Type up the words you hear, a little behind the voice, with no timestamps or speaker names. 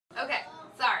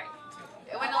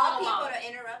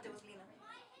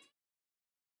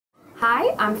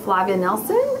Hi, I'm Flavia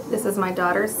Nelson. This is my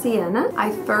daughter Sienna. I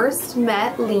first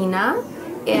met Lena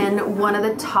in one of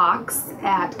the talks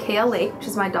at KLA, which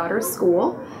is my daughter's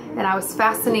school, and I was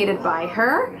fascinated by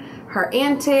her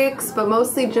antics, but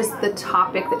mostly just the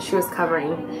topic that she was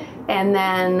covering. And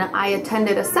then I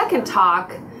attended a second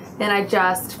talk and I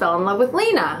just fell in love with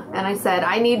Lena. And I said,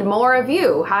 I need more of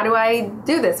you. How do I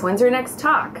do this? When's your next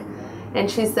talk? And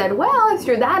she said, well, if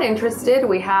you're that interested,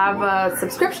 we have a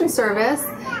subscription service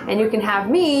and you can have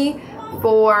me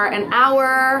for an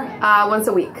hour once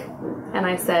a week. And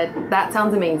I said, that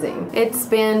sounds amazing. It's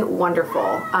been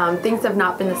wonderful. Things have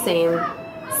not been the same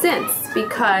since,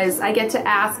 because I get to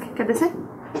ask,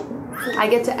 I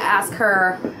get to ask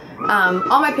her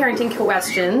all my parenting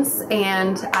questions,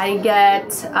 and I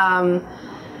get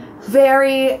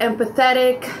very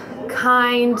empathetic,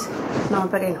 kind,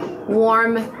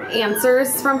 warm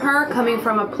answers from her, coming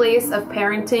from a place of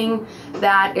parenting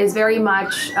that is very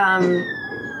much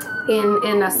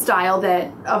in a style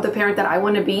that of the parent that I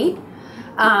want to be,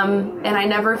 and I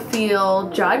never feel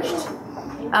judged.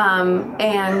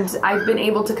 And I've been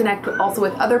able to connect also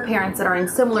with other parents that are in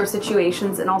similar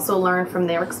situations and also learn from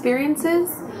their experiences.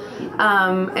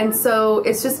 And so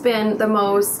it's just been the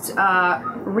most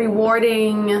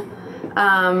rewarding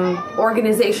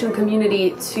organization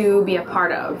community to be a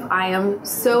part of. I am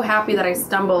so happy that I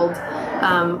stumbled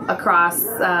across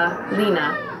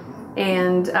Lena,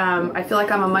 and I feel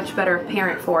like I'm a much better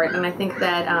parent for it. And I think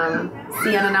that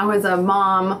Sienna now is a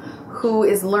mom who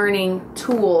is learning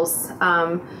tools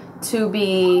to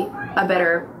be a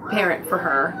better parent for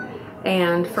her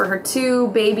and for her two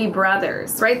baby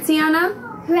brothers. Right, Sienna?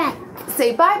 Right.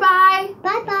 Say bye-bye.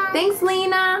 Bye-bye. Thanks,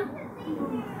 Lena.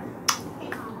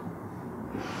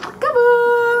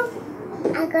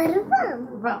 Kaboo. I got a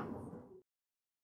bum. Well.